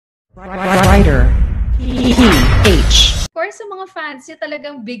Writer. PH. Of course, sa mga fans niya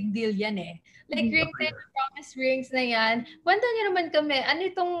talagang big deal yan eh. Like, ring na yan, promise rings na yan. Kwento niyo naman kami, ano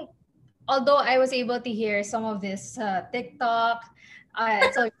itong, although I was able to hear some of this TikTok,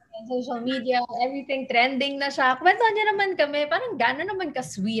 so, social media, everything trending na siya. Kwento niyo naman kami, parang gano'n naman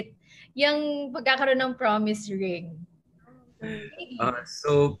ka-sweet yung pagkakaroon ng promise ring.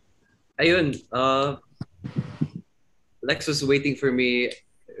 So, ayun, Lex was waiting for me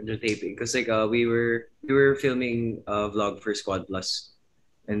the taping because like we were filming a vlog for Squad Plus,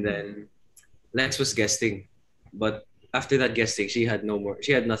 and then Lex was guesting, but after that guesting, she had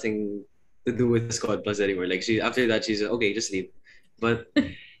nothing to do with Squad Plus anymore. Like after that she said, okay, just leave. But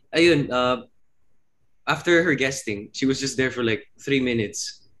ayun, after her guesting, she was just there for like 3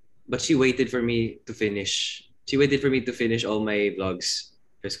 minutes, but she waited for me to finish. She waited for me to finish all my vlogs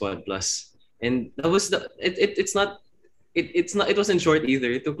for Squad Plus, and that was it wasn't short either.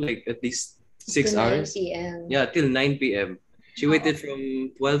 It took like at least 6 hours. 9 p.m. Yeah, till 9 p.m. She waited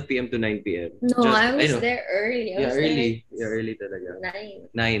from 12 p.m. to 9 p.m. No, I was there early. Early talaga.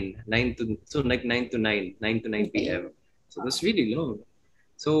 9. 9 to so like 9 to 9 p.m. So it was really long.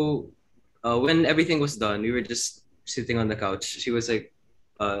 So when everything was done, we were just sitting on the couch. She was like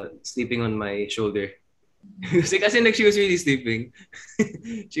sleeping on my shoulder. Kasi like she was really sleeping.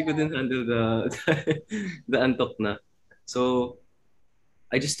 She couldn't handle the antok na. So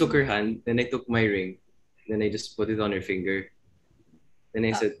I just took her hand, then I took my ring, then I just put it on her finger. Then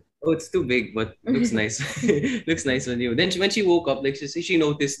I said, "Oh, it's too big, but looks nice. Looks nice on you." Then when she woke up, like she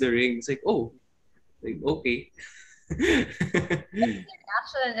noticed the ring. It's like, "Oh, like okay."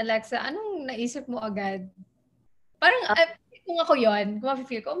 Reaction, Alexa, anong naisip mo agad? Parang, kung ako yon, kung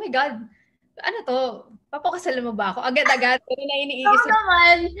ma-feel ko, oh my God, ano to? Papakasalan mo ba ako? Agad-agad, pero na iniisip. Oo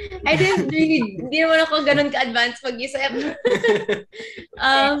naman. I didn't really, hindi naman ako ganun ka-advance mag-isip.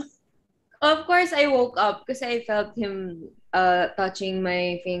 Of course, I woke up kasi I felt him touching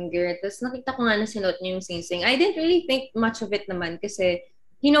my finger. Tapos nakita ko nga na sinuot niya yung sing-sing. I didn't really think much of it naman kasi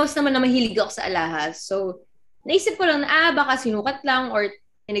he knows naman na mahilig ako sa alahas. So, naisip ko lang na, baka sinukat lang or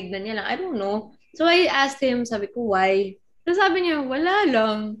tinignan niya lang. I don't know. So, I asked him, sabi ko, why? Tapos sabi niya, wala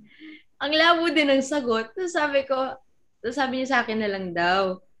lang. Ang labo din ng sagot. Tapos sabi niya sa akin na lang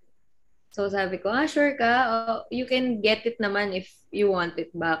daw. So sabi ko, sure ka? You can get it naman if you want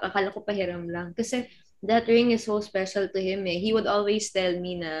it back. Akala ko pahiram lang. Kasi that ring is so special to him eh. He would always tell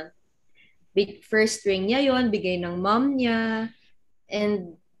me na big first ring niya yon, bigay ng mom niya.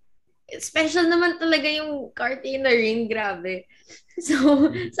 And special naman talaga yung Cartina ring, grabe. So,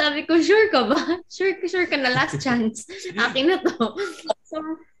 sabi ko, sure ka ba? Sure ka na, last chance. Akin na to. So,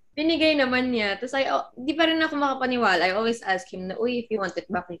 binigay naman niya. Tapos di pa rin ako makapaniwala. I always ask him na, uy, if you want it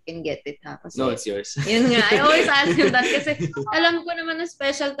back, you can get it ha. Kasi, no, it's yours. Yun nga. I always ask him that kasi alam ko naman na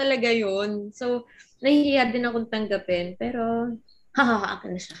special talaga yun. So, nahihiya din akong tanggapin. Pero,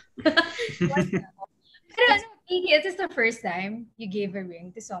 akin na siya. Pero is this the first time you gave a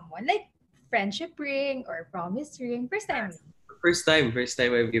ring to someone? Like, friendship ring or promise ring? First time? First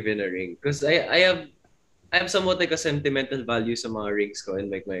time I've given a ring. Because I have somewhat like a sentimental value sa mga rings ko and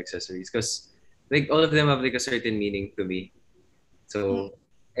like my accessories. Because like all of them have like a certain meaning to me. So,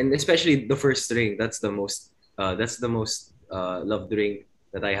 and especially the first ring, that's the most loved ring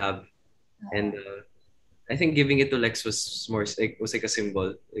that I have. And I think giving it to Lex was like a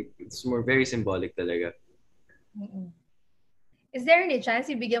symbol. Like, it's more very symbolic talaga. Mm-mm. Is there any chance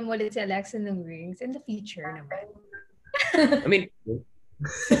ibigyan mo ulit si Alexa ng rings in the future naman? I mean,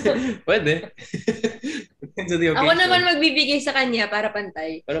 pwede. Ako naman magbibigay sa kanya para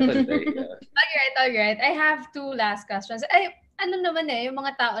pantay. Yeah. Alright. I have 2 last questions. Ano naman yung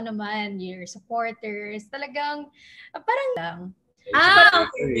mga tao naman, your supporters, talagang, parang lang.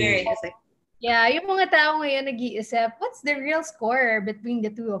 Okay. Yeah, yung mga tao ngayon nag-iisip, what's the real score between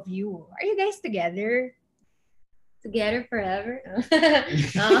the two of you? Are you guys together? Together forever?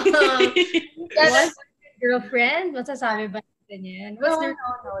 What's girlfriend? Masasabi ba niyan? No,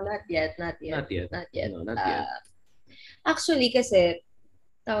 not yet. No, not yet. Actually, kasi,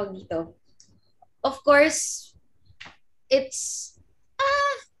 tawag dito, of course, it's,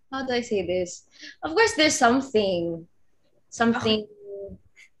 how do I say this? Of course, there's something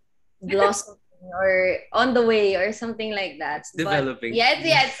blossoming or on the way or something like that. It's developing.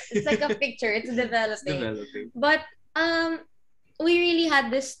 It's like a picture. It's developing. But, we really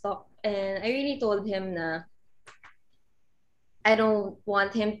had this talk and I really told him na I don't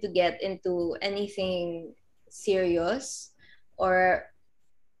want him to get into anything serious or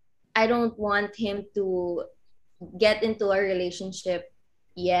I don't want him to get into a relationship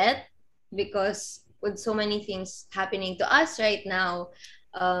yet because with so many things happening to us right now,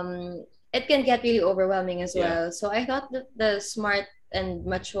 it can get really overwhelming as Yeah. well. So I thought that the smart and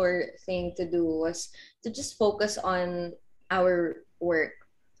mature thing to do was to just focus on our work.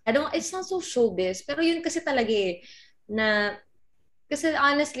 It's not so showbiz, pero yun kasi talaga na, kasi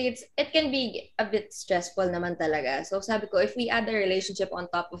honestly, it can be a bit stressful naman talaga. So sabi ko, if we add a relationship on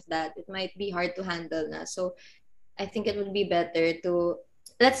top of that, it might be hard to handle na. So I think it would be better to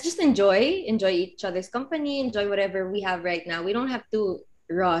let's just enjoy each other's company, enjoy whatever we have right now. We don't have to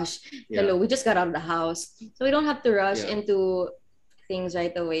rush. Yeah. Hello, we just got out of the house, so we don't have to rush Yeah. into things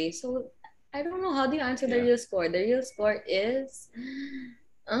right away. So I don't know, how do you answer the Yeah. real score? The real score is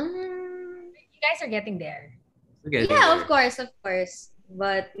You guys are getting there. We're getting yeah, there. of course,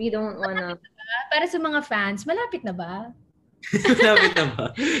 but we don't wanna. Para sa mga fans, malapit na ba? Malapit na ba?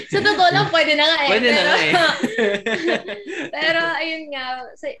 Sa totoo lang, pwede na nga Pwede na nga eh. Pero ayun nga,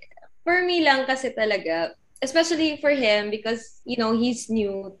 for me lang kasi talaga, especially for him, because he's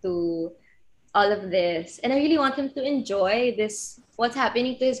new to all of this, and I really want him to enjoy this, what's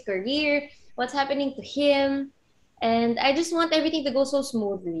happening to his career, what's happening to him, and I just want everything to go so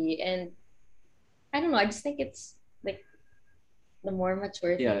smoothly. And I don't know, I just think it's like the more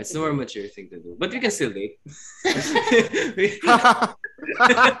mature thing. Yeah, it's to the more do. mature thing to do. But we can still date.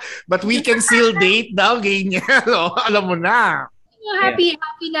 But we can still date daw, ganyan. Alam mo na. Happy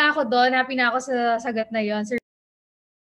na ako doon. Happy na ako sa sagot na yon.